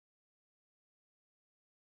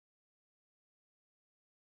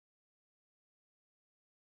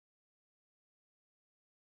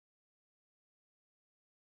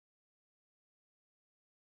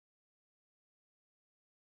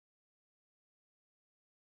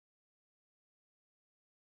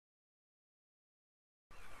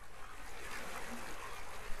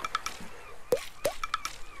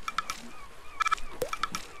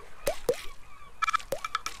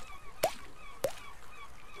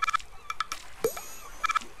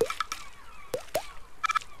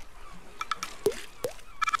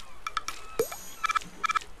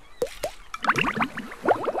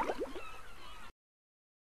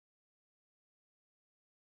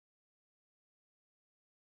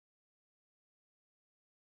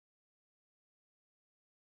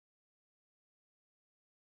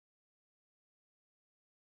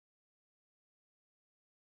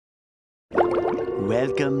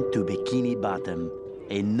Welcome to Bikini Bottom,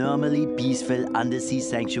 a normally peaceful undersea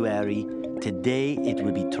sanctuary. Today it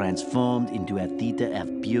will be transformed into a theater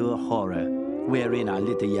of pure horror, wherein our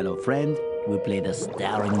little yellow friend will play the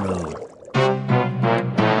starring role.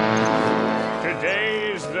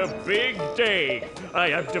 Today is the big day.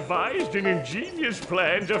 I have devised an ingenious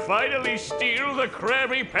plan to finally steal the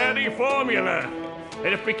Krabby Patty formula.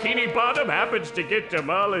 And if Bikini Bottom happens to get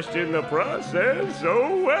demolished in the process,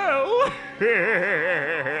 oh well.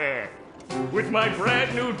 With my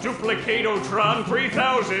brand new Duplicatotron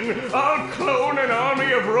 3000, I'll clone an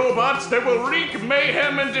army of robots that will wreak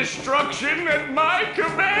mayhem and destruction at my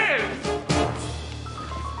command.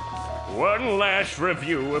 One last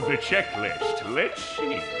review of the checklist. Let's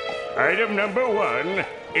see. Item number 1,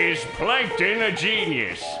 is Plankton a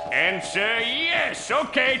genius? Answer yes.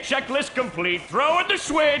 Okay, checklist complete. Throw in the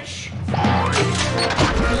switch.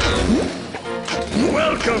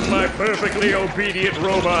 Welcome, my perfectly obedient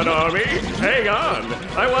robot army. Hang on.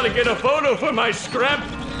 I want to get a photo for my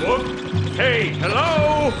scrapbook. Hey,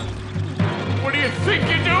 hello? What do you think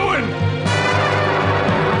you're doing?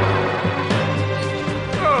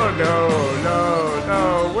 Oh,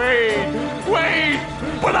 no, wait!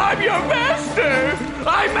 But I'm your master!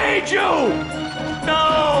 I made you!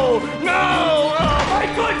 No! Oh, my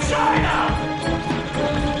good China!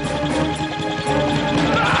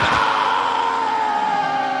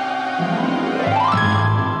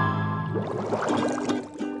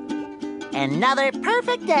 Another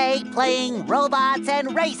perfect day playing robots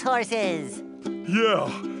and racehorses. Yeah,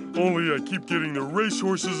 only I keep getting the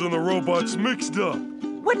racehorses and the robots mixed up.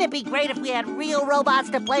 Wouldn't it be great if we had real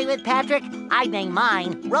robots to play with, Patrick? I'd name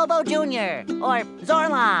mine Robo Jr. or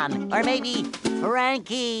Zorlon or maybe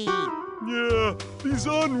Frankie. Yeah, these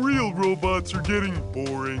unreal robots are getting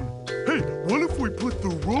boring. Hey, what if we put the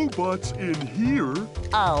robots in here?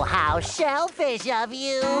 Oh, how shellfish of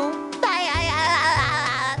you!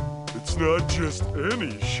 It's not just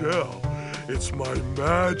any shell. It's my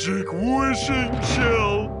magic wishing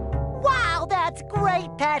shell. Wow, that's great,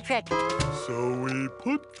 Patrick! So we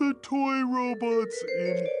put the toy robots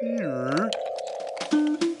in here.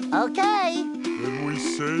 Okay. Then we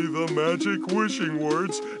say the magic wishing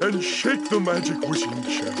words and shake the magic wishing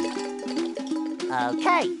shell.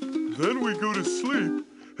 Okay. Then we go to sleep,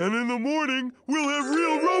 and in the morning, we'll have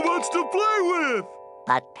real robots to play with!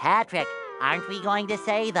 But Patrick, aren't we going to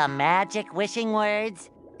say the magic wishing words?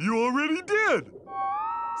 You already did!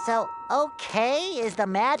 So, okay is the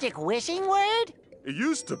magic wishing word? It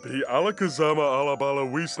used to be Alakazama Alabala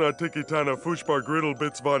Wiesna Tikitana Fushbar Griddle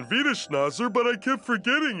Bits von Wiederschnauzer, but I kept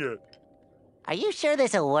forgetting it. Are you sure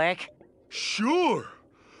this'll work? Sure!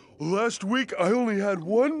 Last week, I only had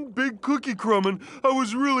one big cookie crumb and I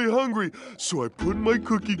was really hungry. So I put my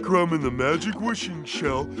cookie crumb in the magic wishing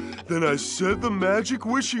shell. Then I said the magic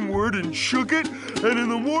wishing word and shook it. And in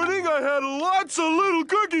the morning, I had lots of little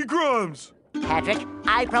cookie crumbs. Patrick,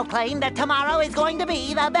 I proclaim that tomorrow is going to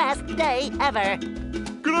be the best day ever.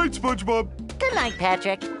 Good night, Spongebob. Good night,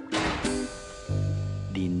 Patrick.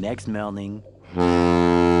 The next morning.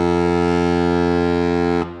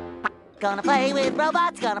 Gonna play with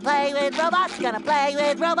robots, gonna play with robots, gonna play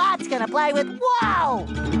with robots, gonna play with... Wow!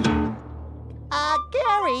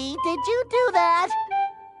 Gary, did you do that?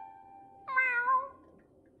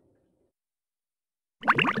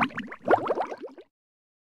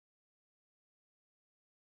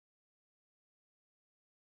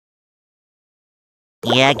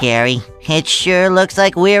 Yeah, Gary, it sure looks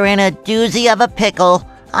like we're in a doozy of a pickle.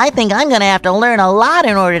 I think I'm gonna have to learn a lot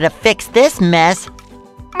in order to fix this mess.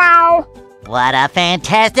 Meow. What a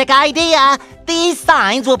fantastic idea! These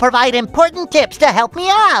signs will provide important tips to help me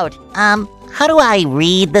out. How do I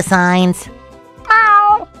read the signs?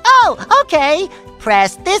 Meow. Oh, okay.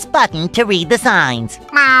 Press this button to read the signs.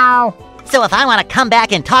 Meow. So if I want to come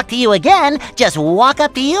back and talk to you again, just walk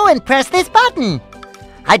up to you and press this button.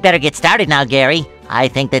 I'd better get started now, Gary. I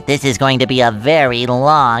think that this is going to be a very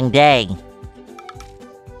long day.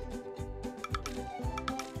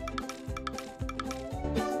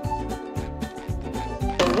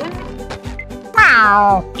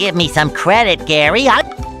 Give me some credit, Gary. Too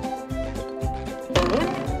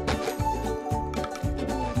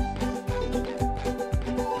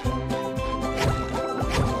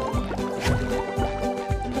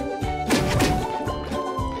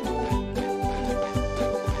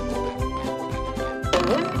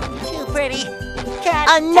pretty.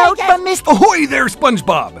 A note from Mr. Ahoy there,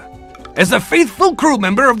 Spongebob! As a faithful crew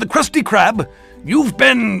member of the Krusty Krab, you've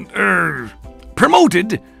been,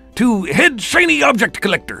 promoted to head shiny object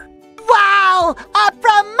collector. Wow! A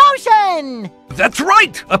promotion! That's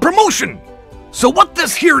right, a promotion! So what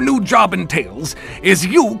this here new job entails is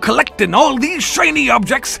you collecting all these shiny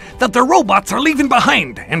objects that the robots are leaving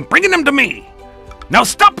behind and bringing them to me. Now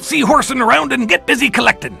stop seahorsing around and get busy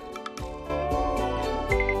collecting.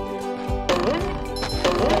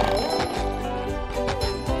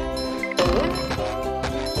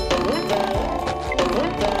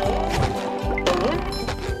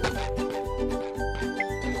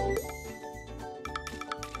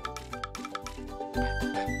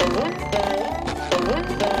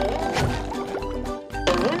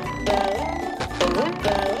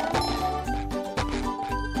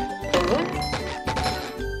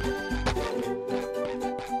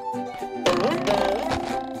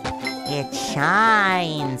 It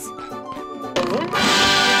shines.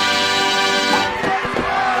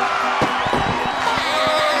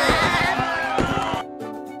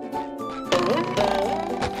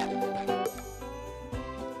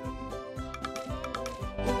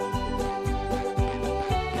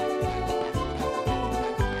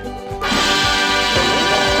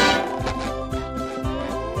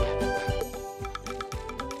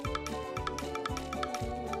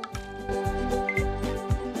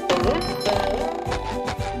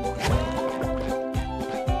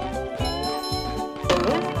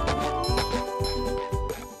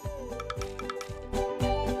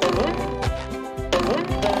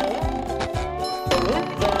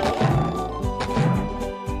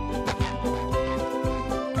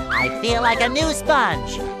 I feel like a new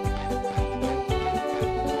sponge.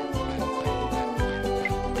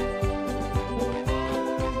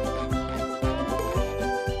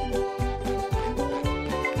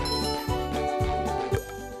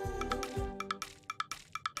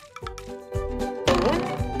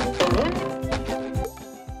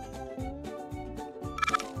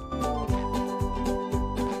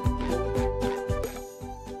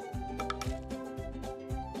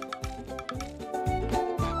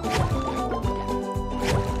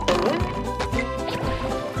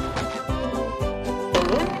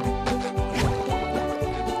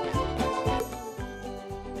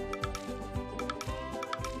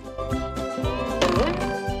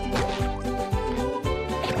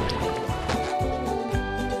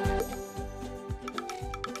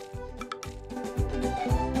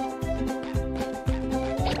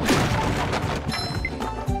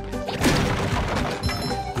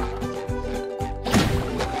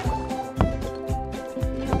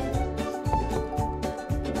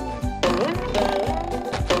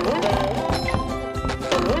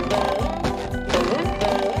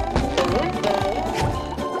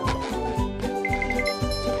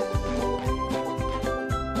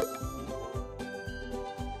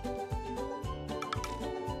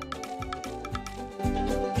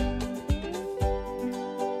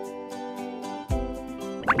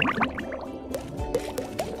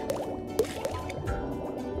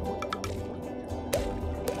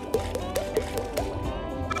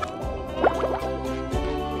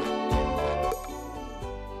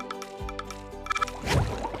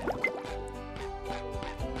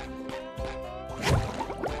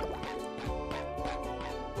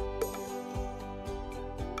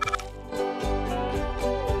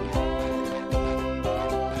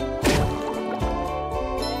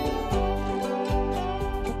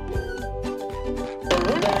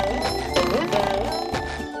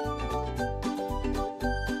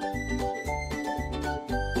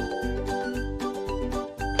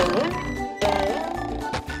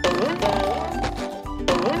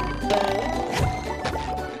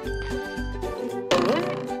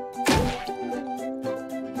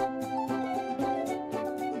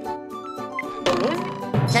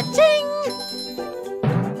 Cha-ching!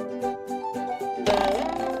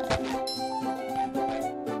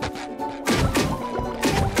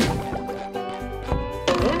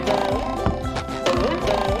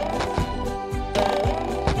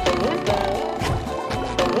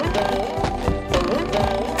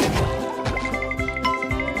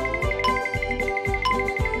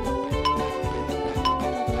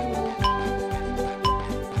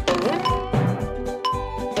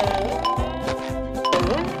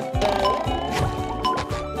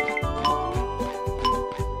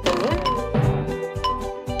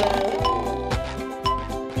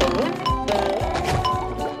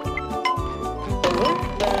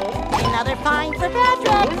 Another find for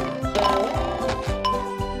Patrick!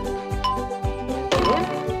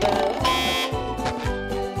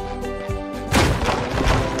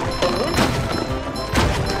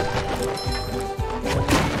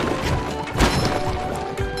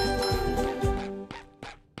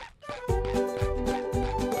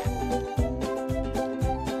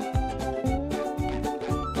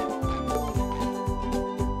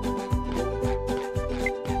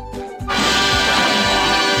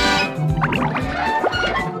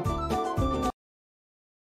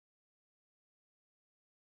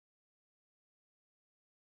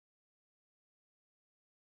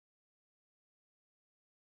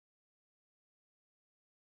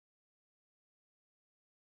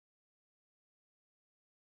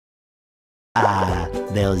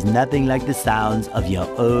 There's nothing like the sounds of your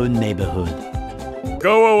own neighborhood.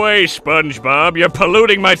 Go away, SpongeBob. You're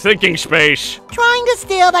polluting my thinking space. Trying to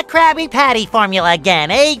steal the Krabby Patty formula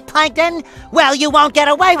again, eh, Plankton? Well, you won't get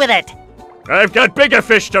away with it. I've got bigger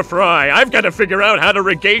fish to fry. I've got to figure out how to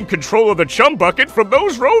regain control of the chum bucket from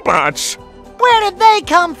those robots. Where did they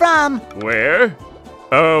come from? Where?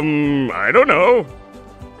 I don't know.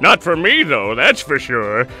 Not for me, though, that's for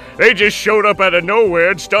sure. They just showed up out of nowhere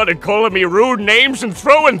and started calling me rude names and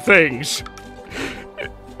throwing things.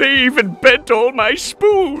 They even bent all my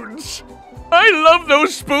spoons. I love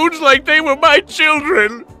those spoons like they were my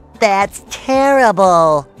children. That's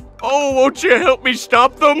terrible. Oh, won't you help me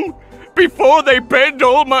stop them? Before they bend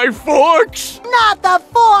all my forks? Not the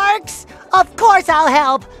forks! Of course I'll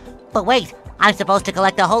help. But wait, I'm supposed to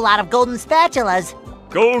collect a whole lot of golden spatulas.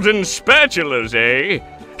 Golden spatulas, eh?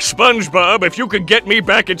 SpongeBob, if you could get me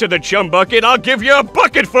back into the chum bucket, I'll give you a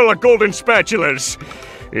bucket full of golden spatulas.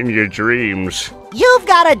 In your dreams. You've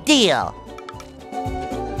got a deal.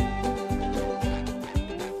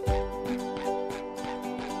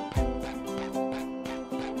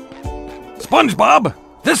 SpongeBob,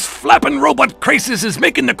 this flapping robot crisis is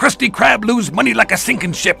making the Krusty Krab lose money like a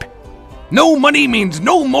sinking ship. No money means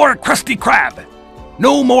no more Krusty Krab.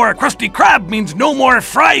 No more Krusty Krab means no more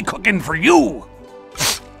fry cooking for you.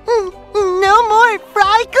 No more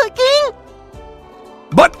fry cooking?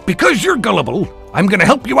 But because you're gullible, I'm gonna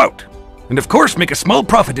help you out. And of course make a small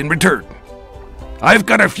profit in return. I've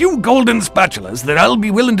got a few golden spatulas that I'll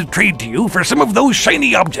be willing to trade to you for some of those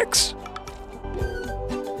shiny objects.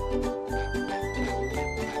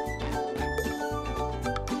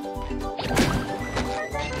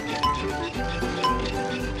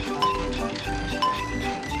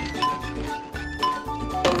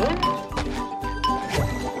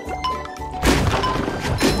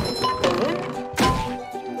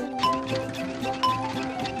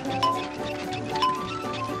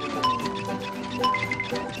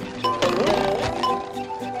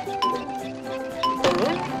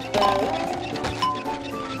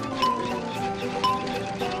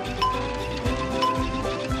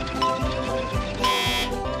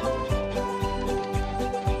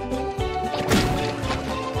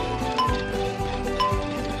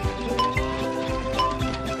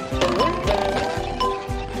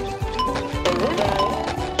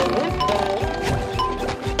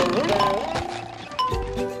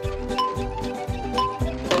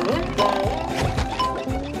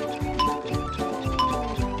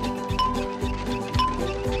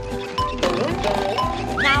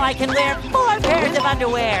 I can wear 4 pairs of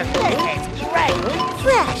underwear. This is great.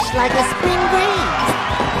 Fresh like a spring breeze.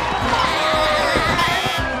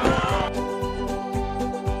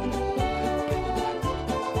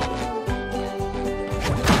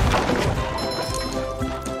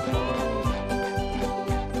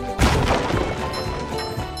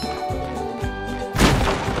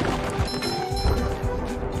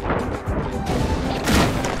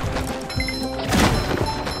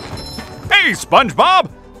 Hey, SpongeBob!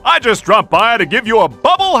 I just dropped by to give you a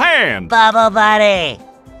bubble hand! Bubble buddy.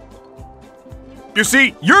 You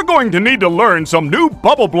see, you're going to need to learn some new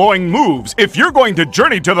bubble-blowing moves if you're going to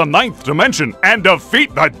journey to the 9th dimension and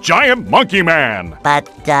defeat the giant monkey man! But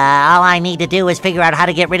all I need to do is figure out how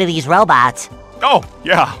to get rid of these robots. Oh,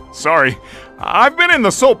 yeah, sorry. I've been in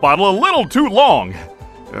the soap bottle a little too long.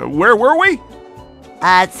 Where were we?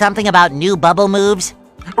 Something about new bubble moves?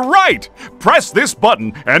 Right! Press this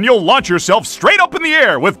button and you'll launch yourself straight up in the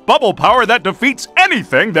air with bubble power that defeats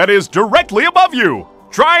anything that is directly above you!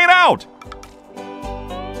 Try it out!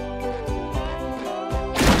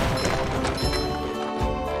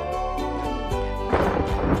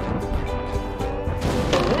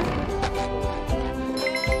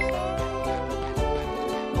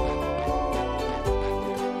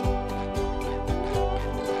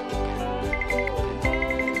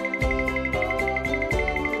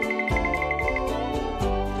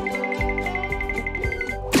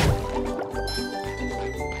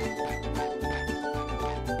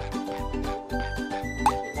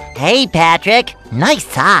 Hey, Patrick. Nice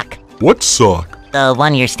sock. What sock? The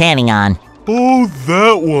one you're standing on. Oh,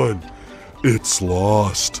 that one. It's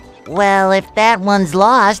lost. Well, if that one's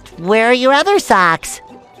lost, where are your other socks?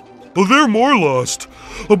 Oh, they're more lost.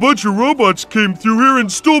 A bunch of robots came through here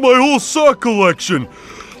and stole my whole sock collection.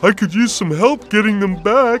 I could use some help getting them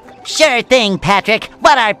back. Sure thing, Patrick.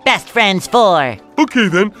 What are best friends for? Okay,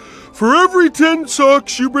 then. For every 10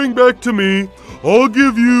 socks you bring back to me, I'll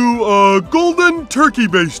give you a golden turkey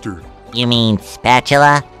baster. You mean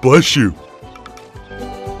spatula? Bless you.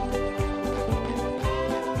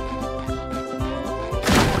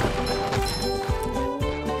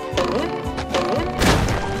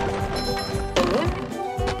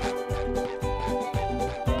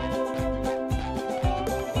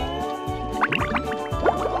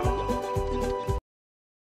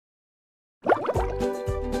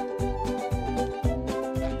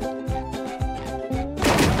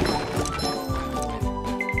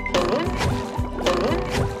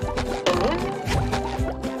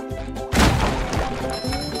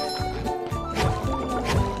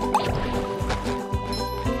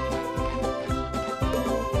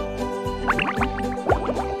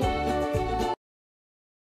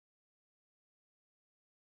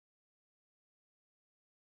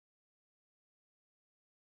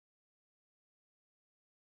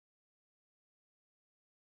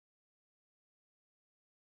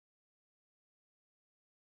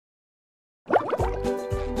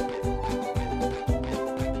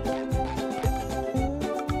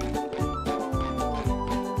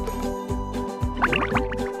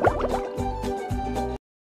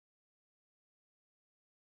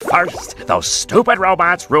 First, those stupid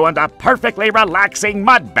robots ruined a perfectly relaxing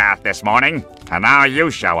mud bath this morning, and now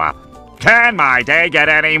you show up. Can my day get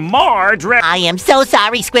any more I am so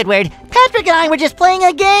sorry, Squidward. Patrick and I were just playing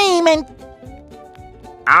a game and...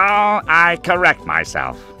 Oh, I correct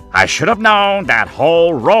myself. I should have known that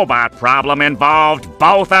whole robot problem involved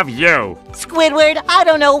both of you. Squidward, I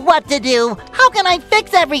don't know what to do. How can I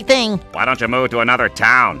fix everything? Why don't you move to another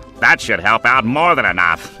town? That should help out more than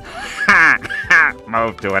enough.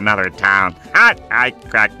 Move to another town. I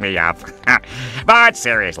cracked me up. But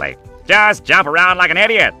seriously, just jump around like an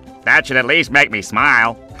idiot. That should at least make me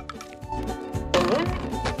smile.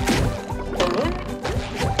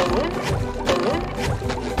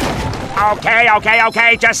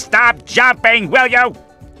 Okay, just stop jumping, will you?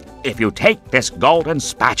 If you take this golden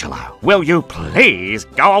spatula, will you please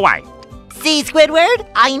go away? See, Squidward?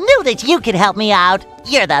 I knew that you could help me out.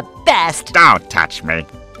 You're the best. Don't touch me.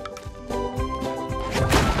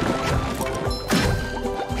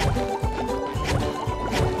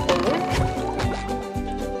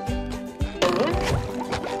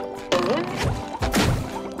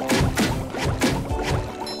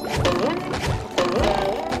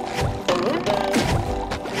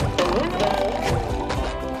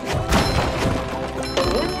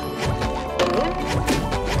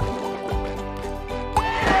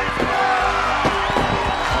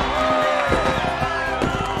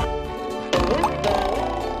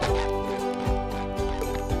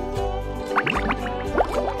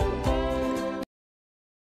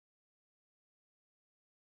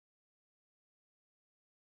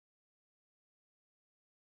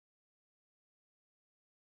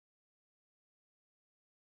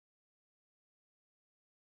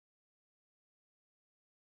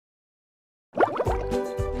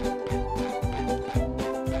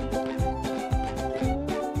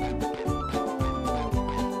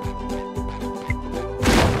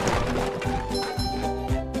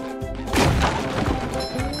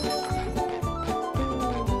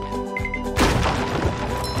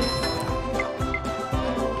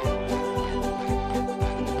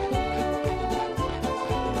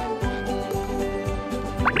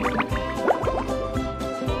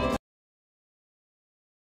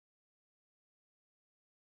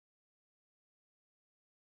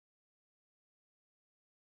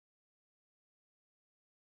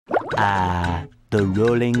 The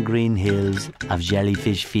rolling green hills of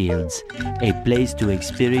Jellyfish Fields, a place to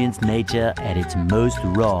experience nature at its most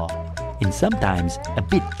raw, and sometimes a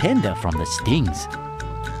bit tender from the stings.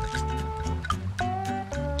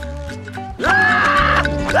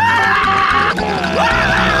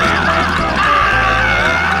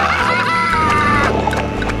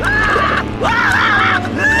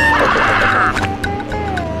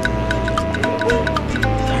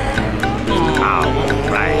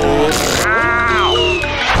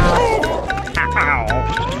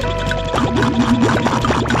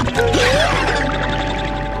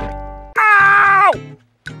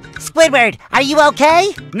 Squidward, are you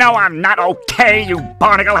okay? No, I'm not okay, you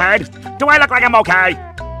barnacle head. Do I look like I'm okay?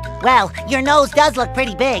 Well, your nose does look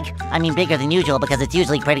pretty big. I mean, bigger than usual because it's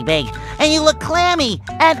usually pretty big. And you look clammy.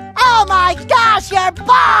 And oh my gosh, you're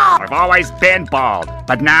bald! I've always been bald,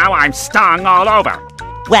 but now I'm stung all over.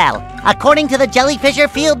 Well, according to the Jellyfisher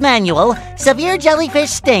Field Manual, severe jellyfish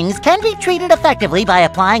stings can be treated effectively by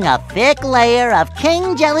applying a thick layer of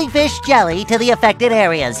king jellyfish jelly to the affected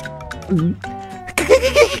areas.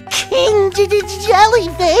 King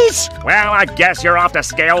Jellyfish? Well, I guess you're off to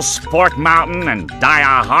scale Sport Mountain and die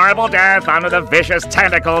a horrible death under the vicious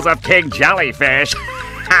tentacles of King Jellyfish.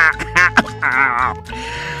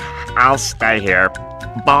 I'll stay here,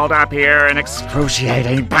 balled up here in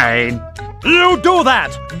excruciating pain. You do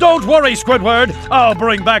that! Don't worry, Squidward. I'll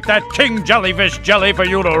bring back that King Jellyfish jelly for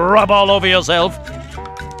you to rub all over yourself.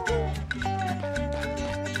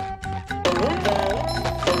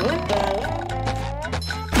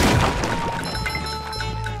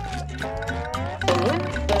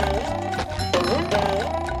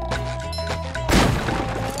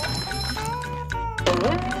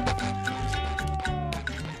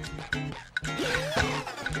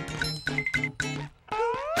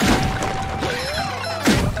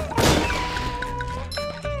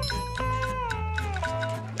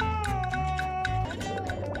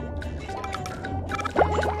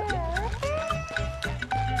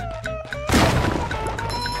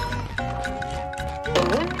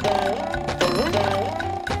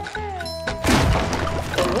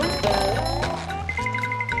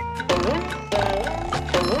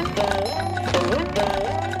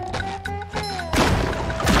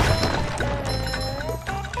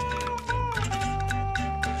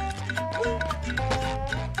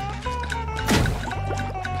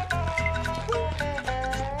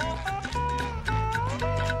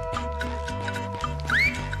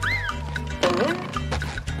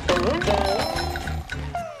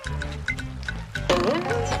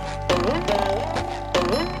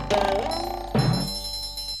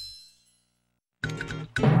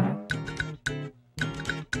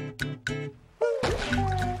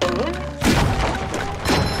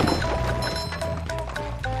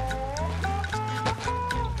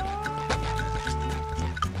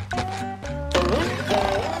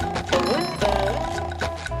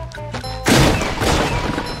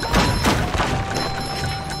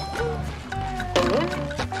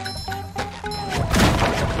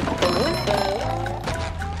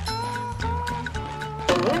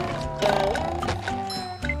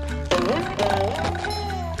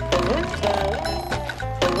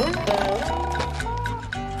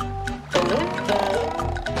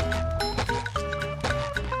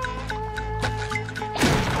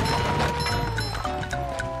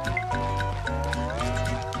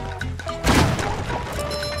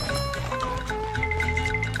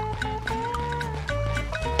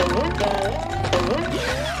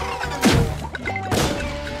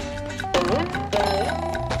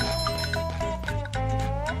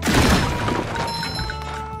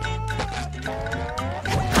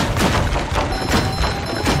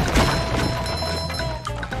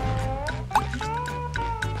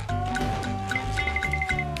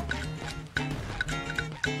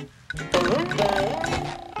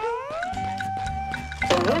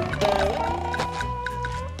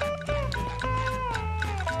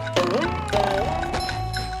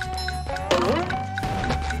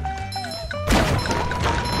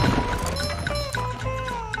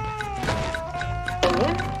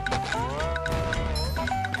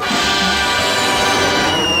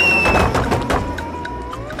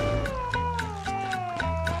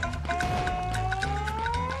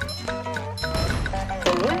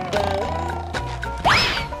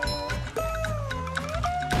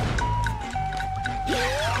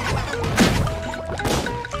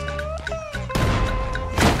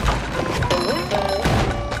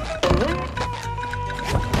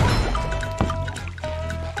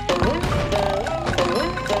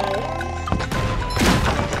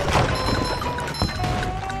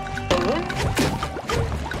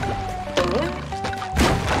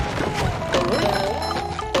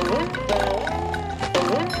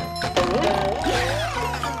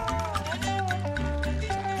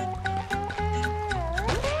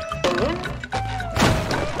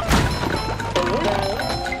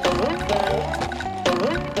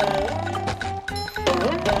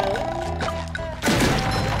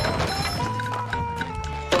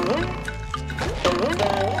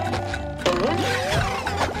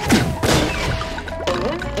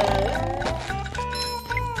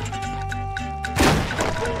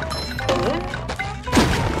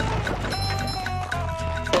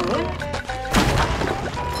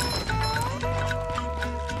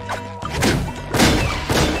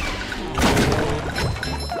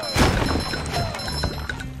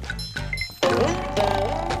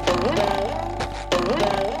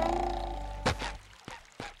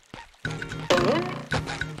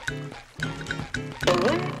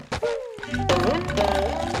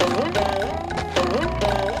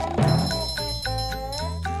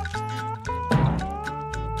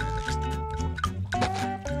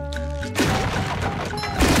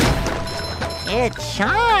 It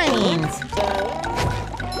shines!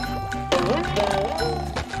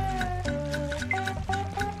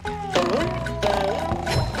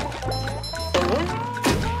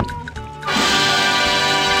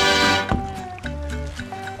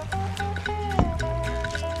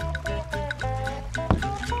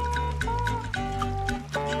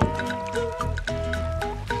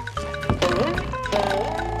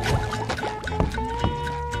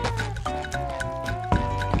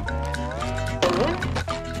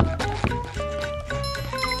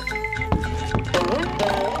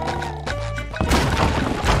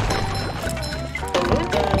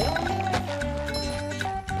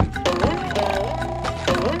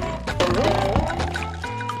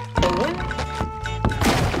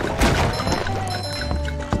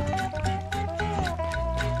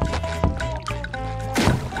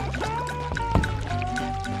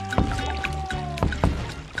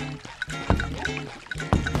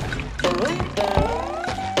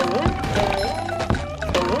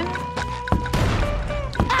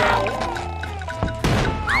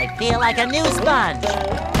 I feel like a new sponge.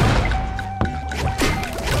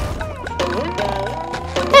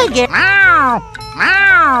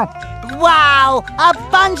 Wow, a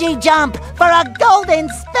bungee jump for a golden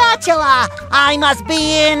spatula! I must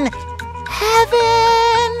be in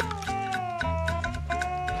heaven!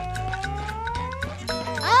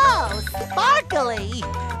 Oh, sparkly!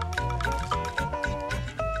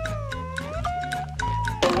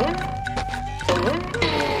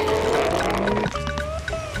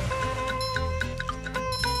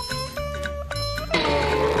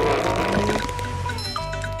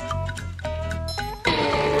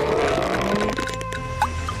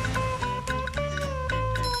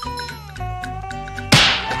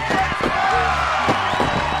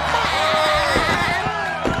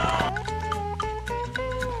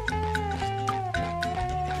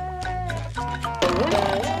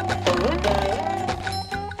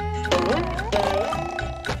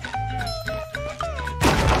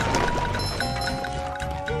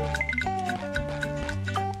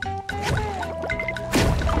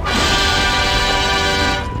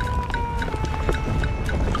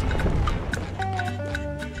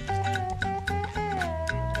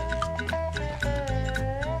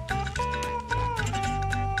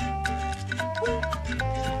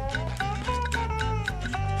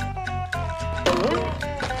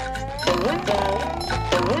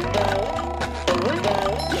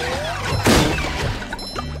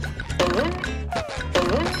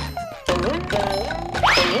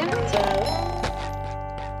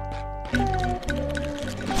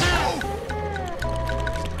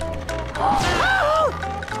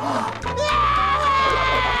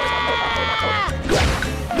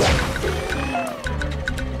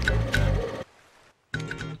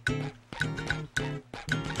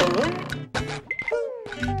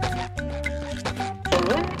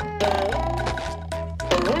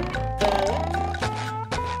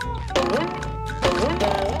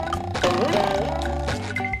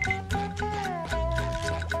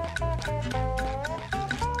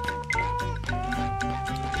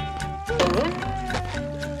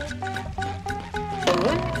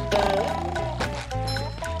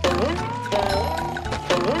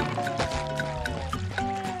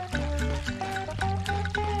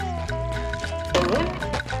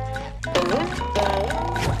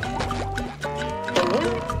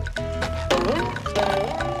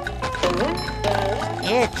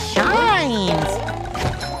 It shines!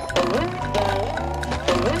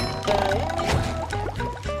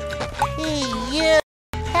 Hey, you!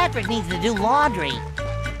 Patrick needs to do laundry.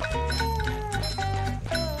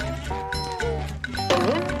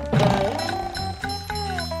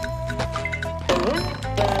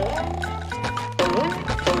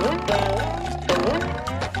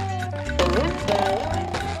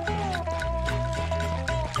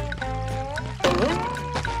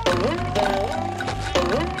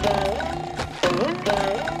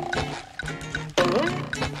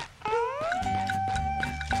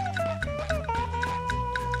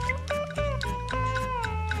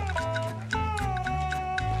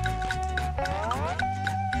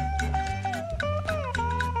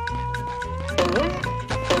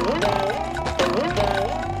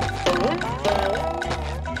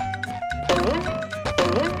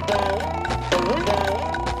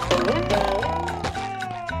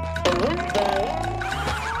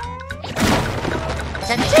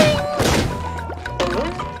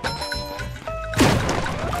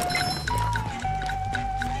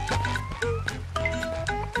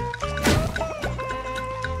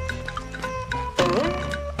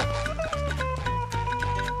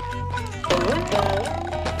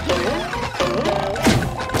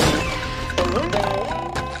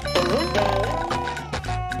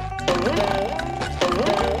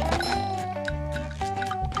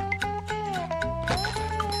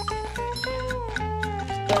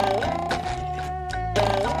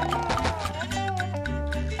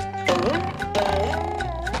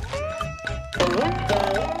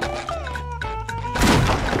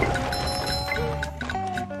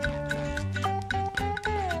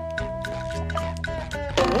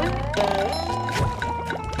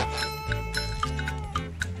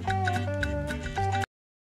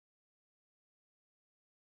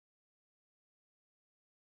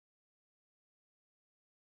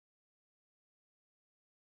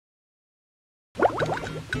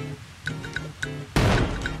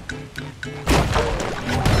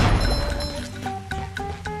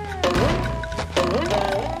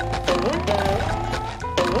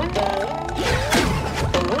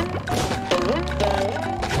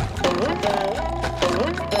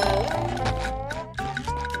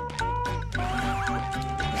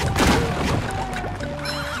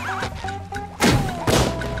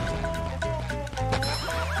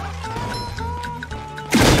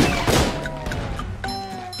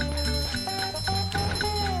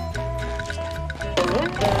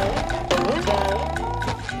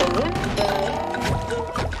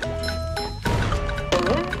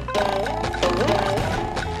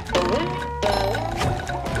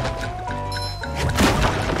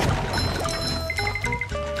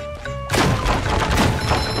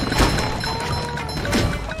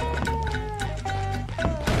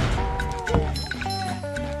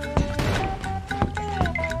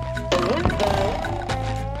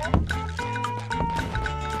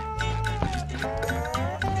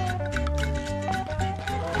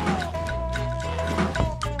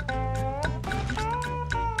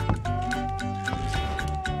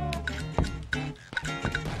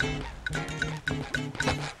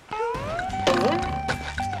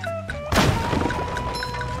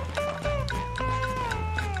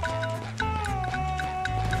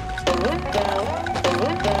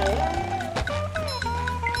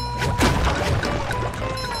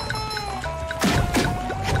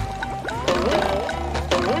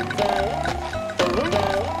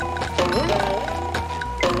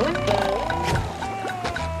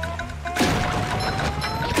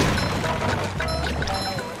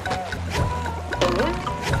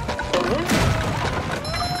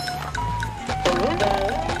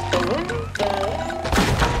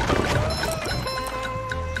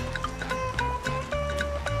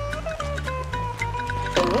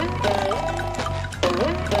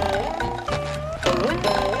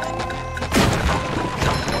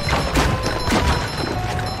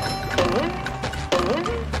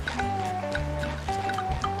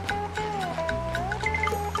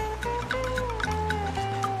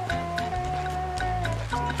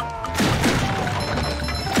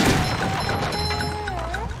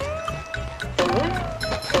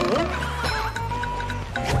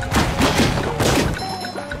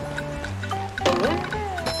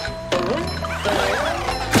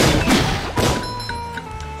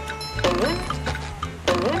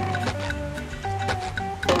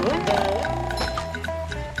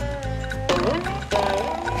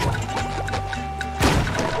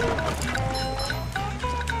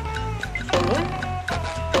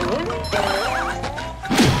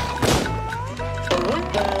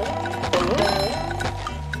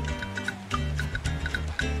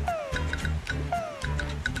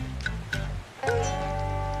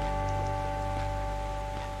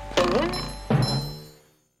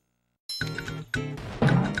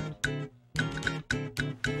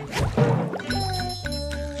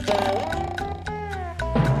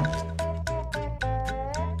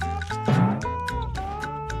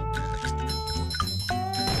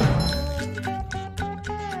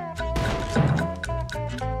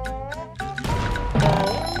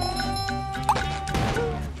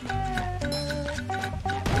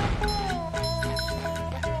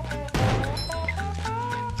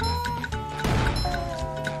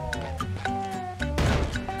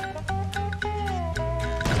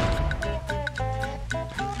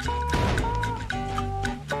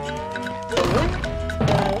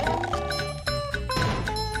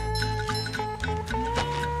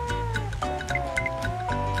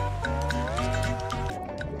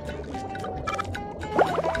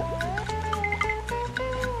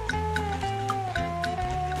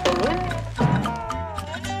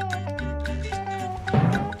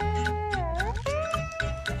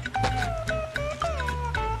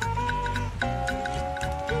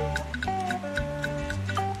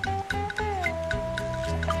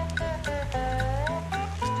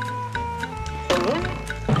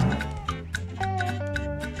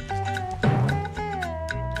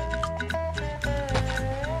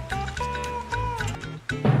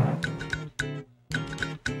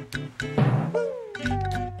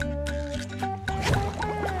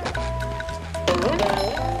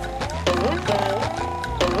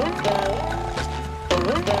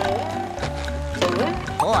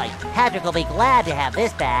 Boy, Patrick will be glad to have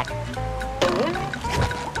this back.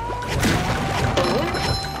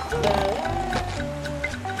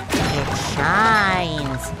 It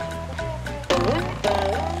shines.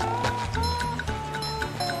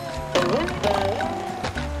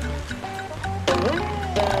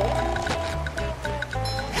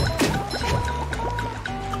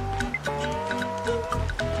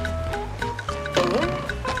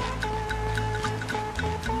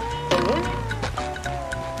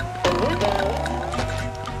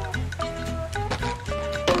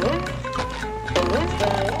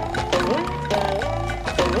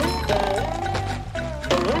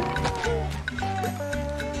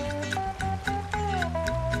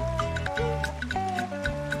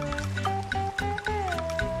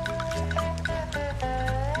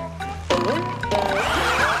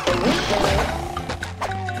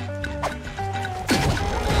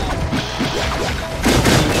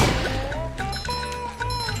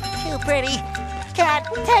 Too pretty. Can't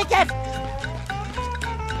take it.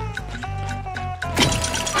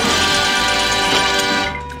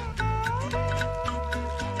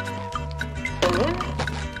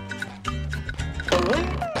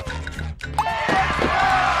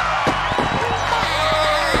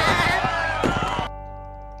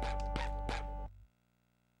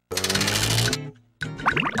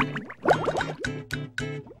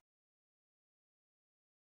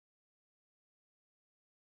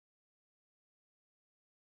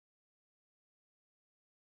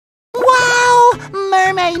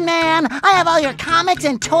 Mermaid Man, I have all your comics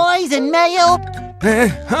and toys and mail.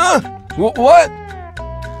 Huh? What?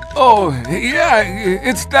 Oh, yeah,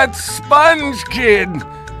 it's that Sponge Kid.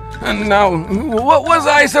 And now, what was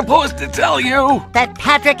I supposed to tell you? That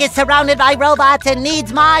Patrick is surrounded by robots and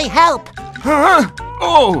needs my help. Huh?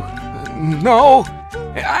 Oh, no.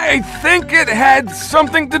 I think it had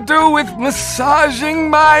something to do with massaging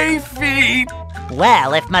my feet.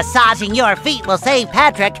 Well, if massaging your feet will save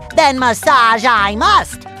Patrick, then massage I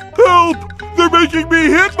must. Help! They're making me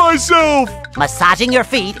hit myself! Massaging your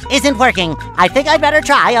feet isn't working. I think I'd better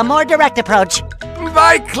try a more direct approach.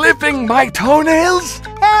 By clipping my toenails? Here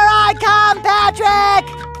I come,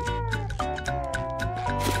 Patrick!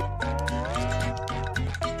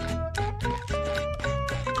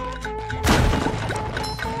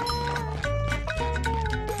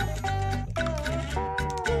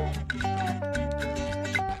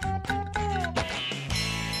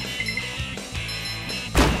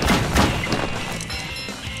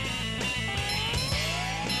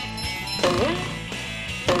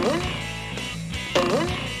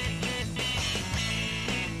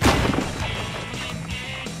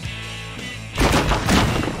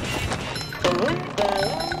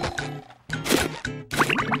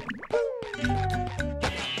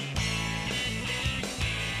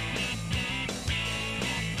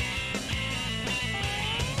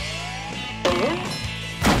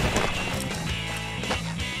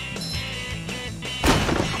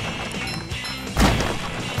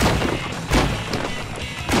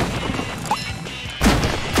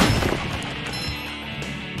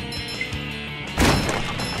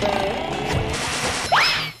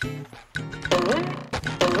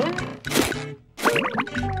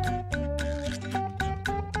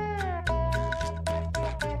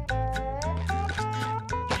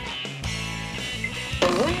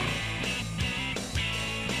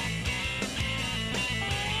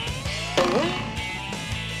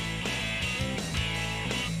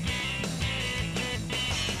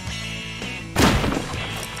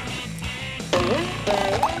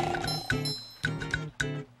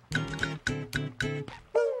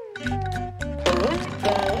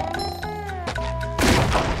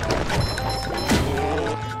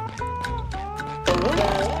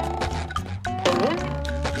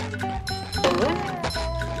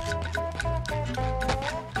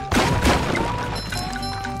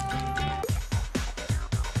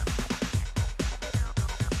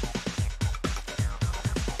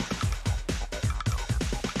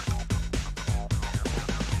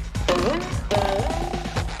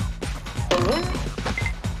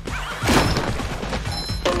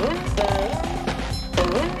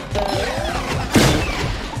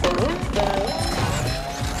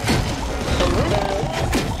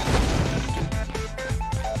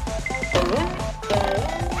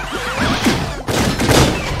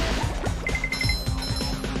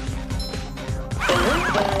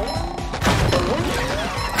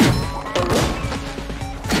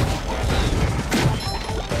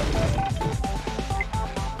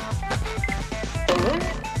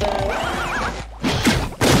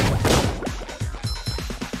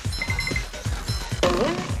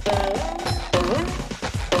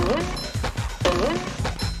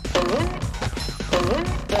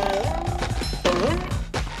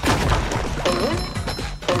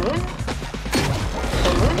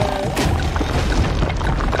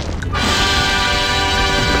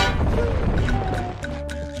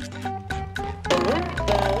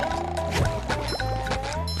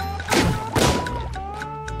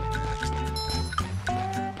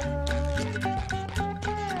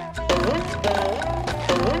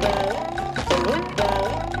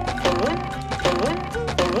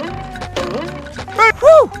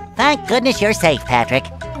 Whew! Thank goodness you're safe, Patrick.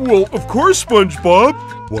 Well, of course, SpongeBob.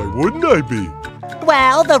 Why wouldn't I be?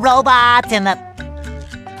 Well, the robots and the...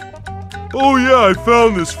 Oh yeah, I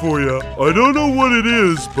found this for you. I don't know what it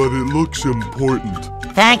is, but it looks important.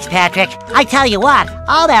 Thanks, Patrick. I tell you what,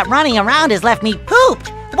 all that running around has left me pooped.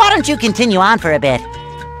 Why don't you continue on for a bit?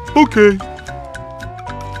 Okay.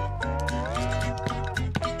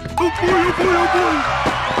 Oh boy, oh boy, oh boy!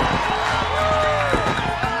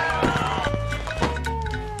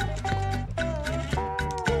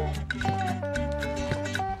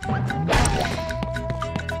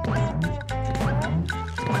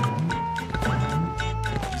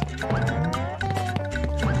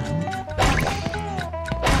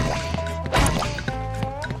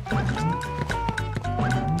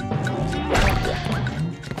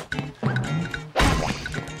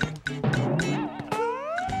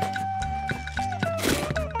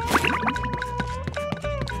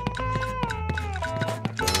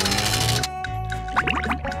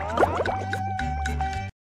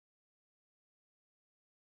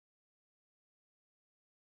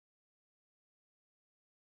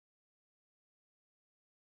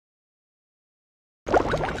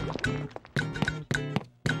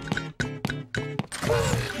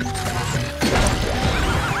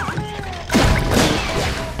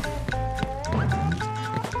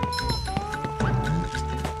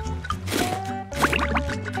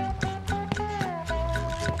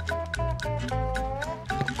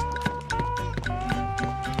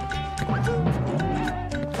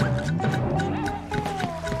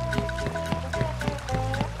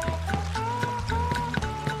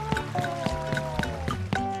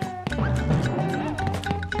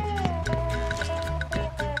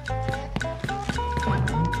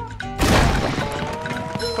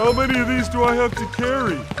 How many of these do I have to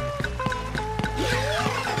carry?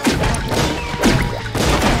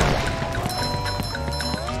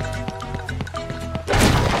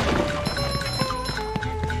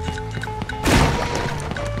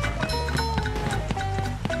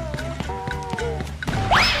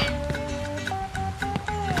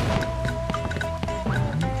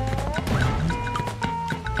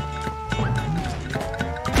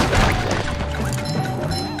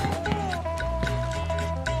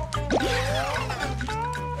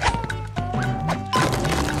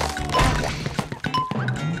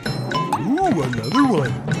 Ooh, another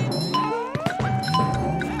one.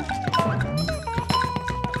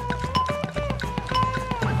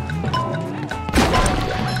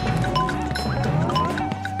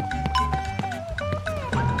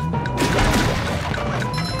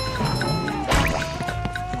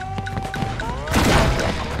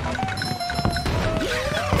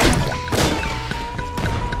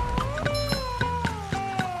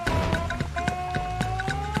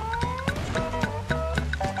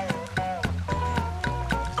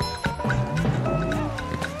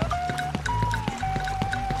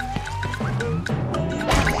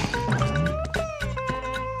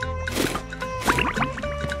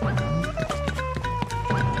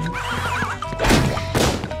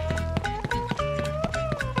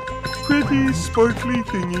 Pretty sparkly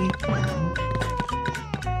thingy.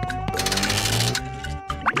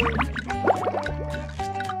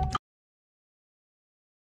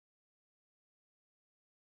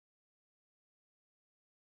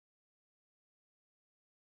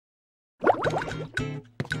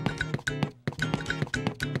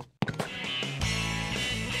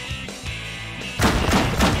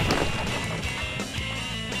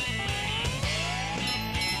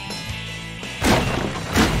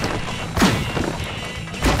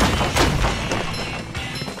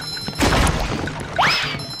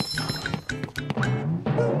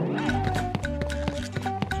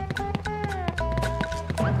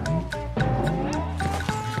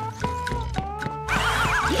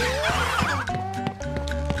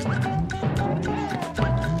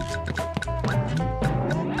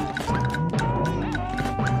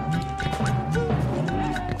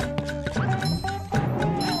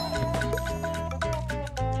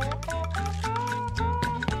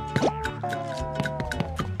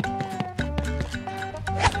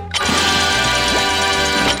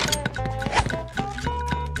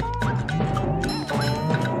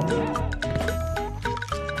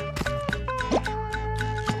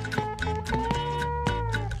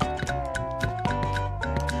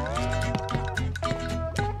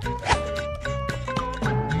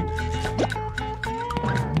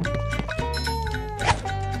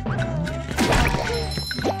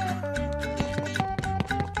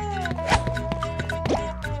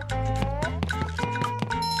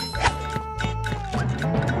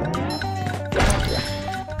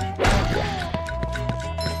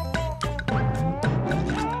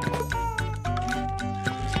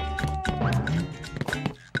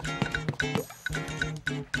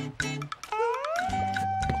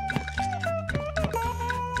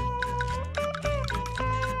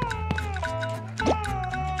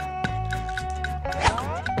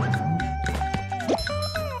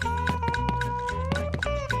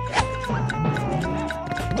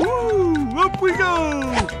 Up we go!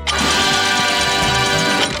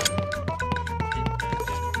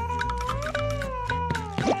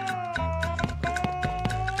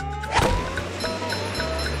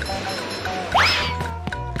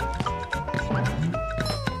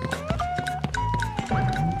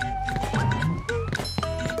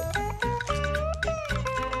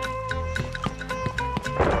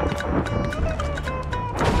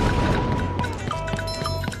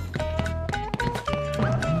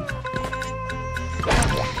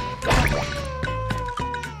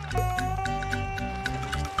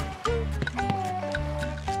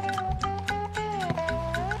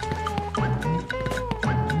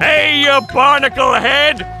 Hey, you barnacle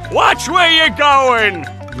head! Watch where you're going!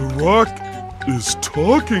 The rock is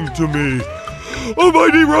talking to me.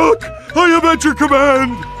 Almighty Rock, I am at your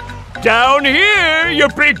command! Down here, you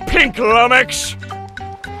big pink lummox!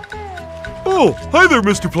 Oh, hi there,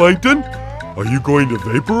 Mr. Plankton. Are you going to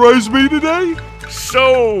vaporize me today?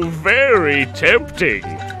 So very tempting.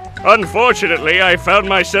 Unfortunately, I found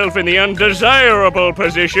myself in the undesirable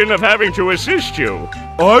position of having to assist you.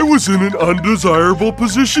 I was in an undesirable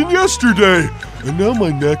position yesterday, and now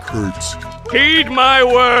my neck hurts. Heed my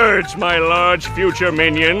words, my large future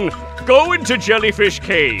minion. Go into Jellyfish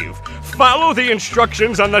Cave. Follow the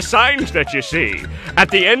instructions on the signs that you see.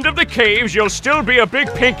 At the end of the caves, you'll still be a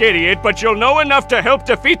big pink idiot, but you'll know enough to help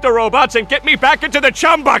defeat the robots and get me back into the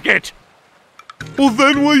chum bucket. Well,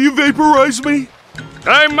 then will you vaporize me?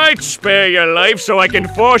 I might spare your life so I can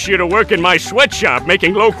force you to work in my sweatshop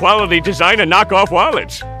making low-quality design and knockoff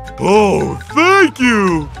wallets. Oh, thank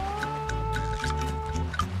you!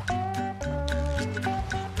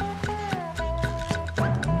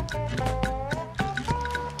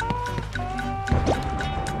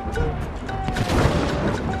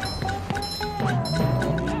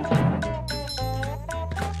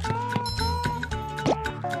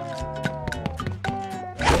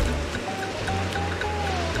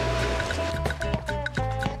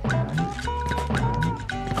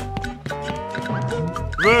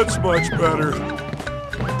 That's much better.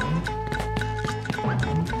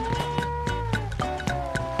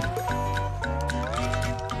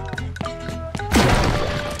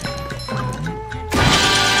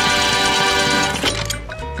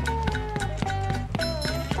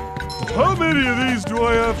 How many of these do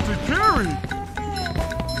I have to carry?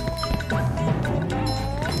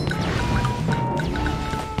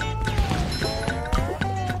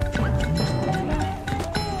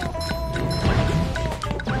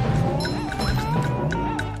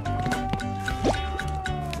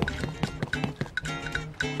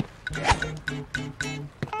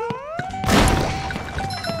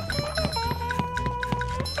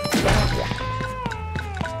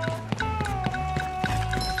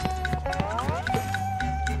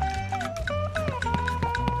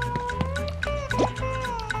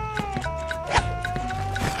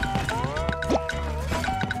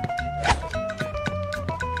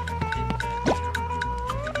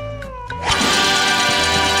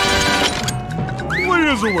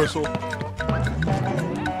 Is a whistle.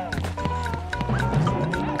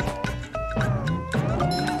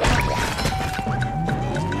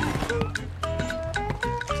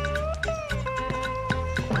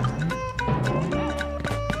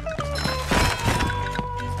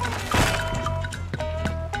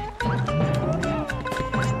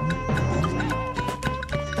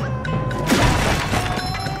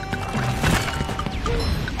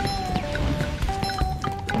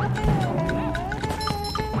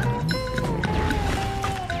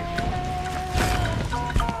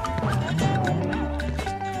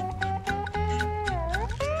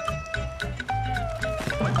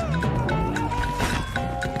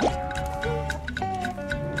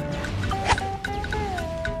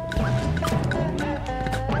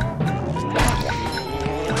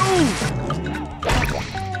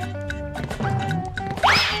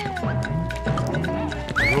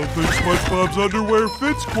 I don't think Spongebob's underwear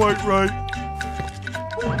fits quite right.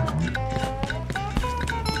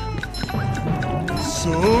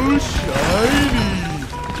 So shiny.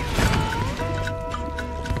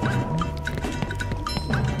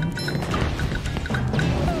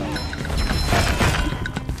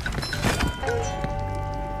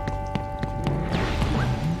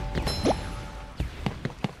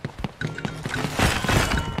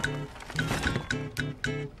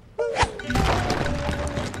 Hey,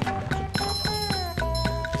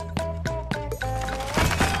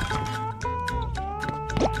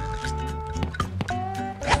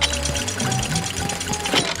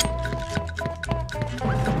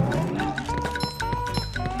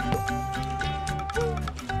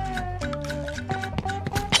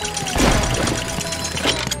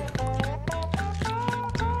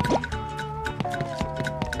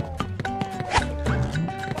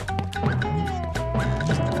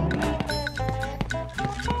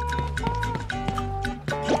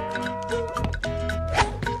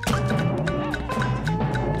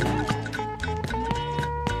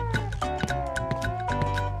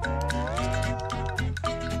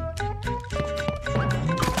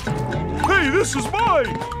 this is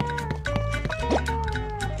mine!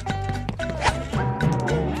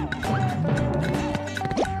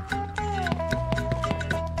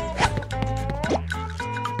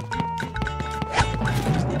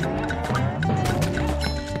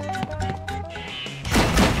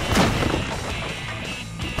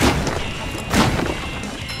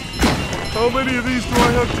 How many of these do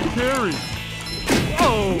I have to carry?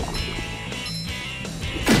 Oh!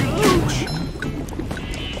 Ouch!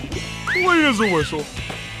 Clean as a whistle.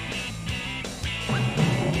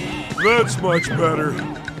 That's much better.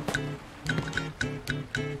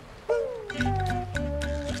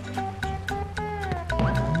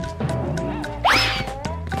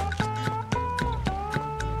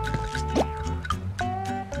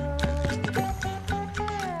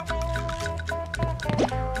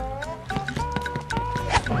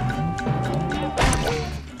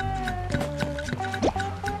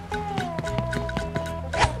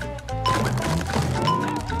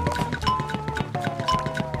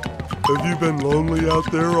 Have you been lonely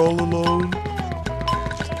out there all alone?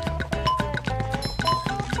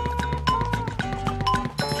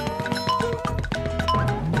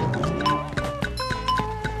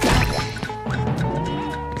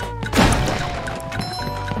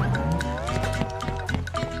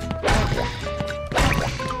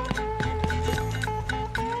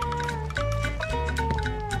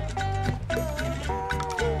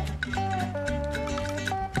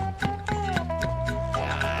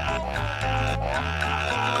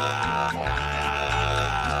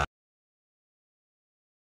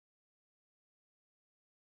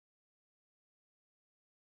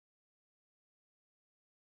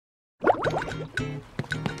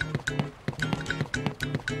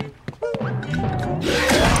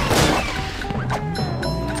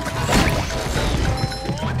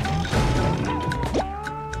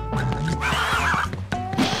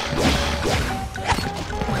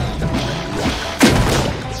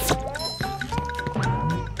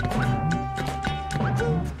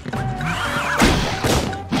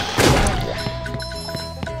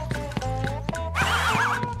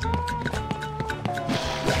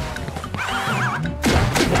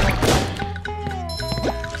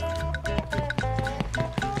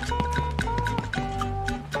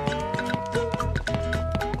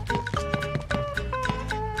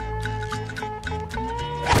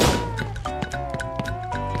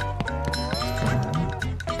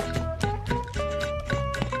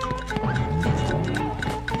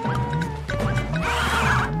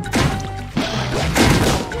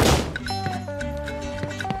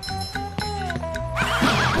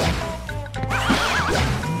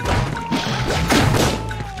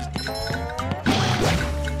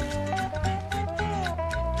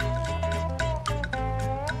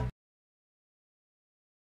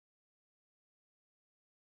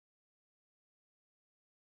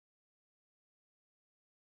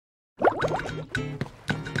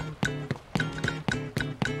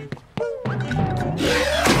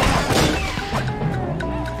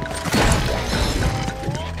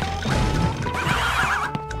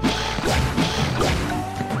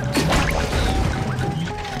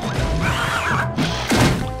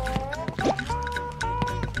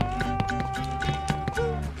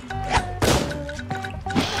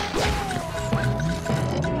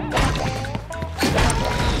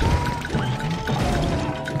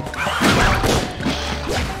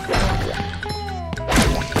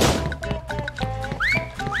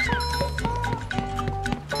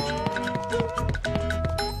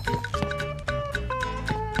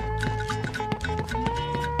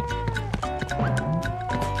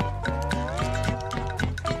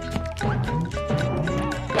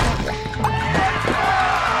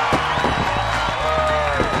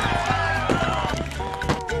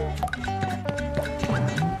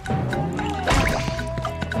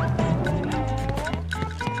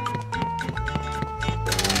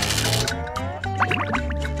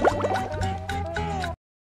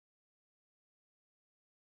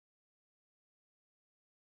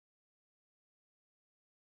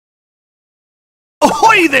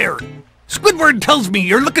 Ahoy there! Squidward tells me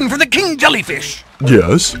you're looking for the king jellyfish.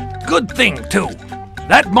 Yes? Good thing, too.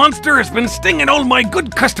 That monster has been stinging all my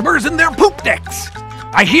good customers in their poop decks.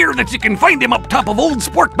 I hear that you can find him up top of Old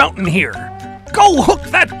Spork Mountain here. Go hook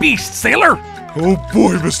that beast, sailor! Oh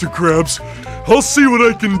boy, Mr. Krabs. I'll see what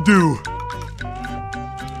I can do.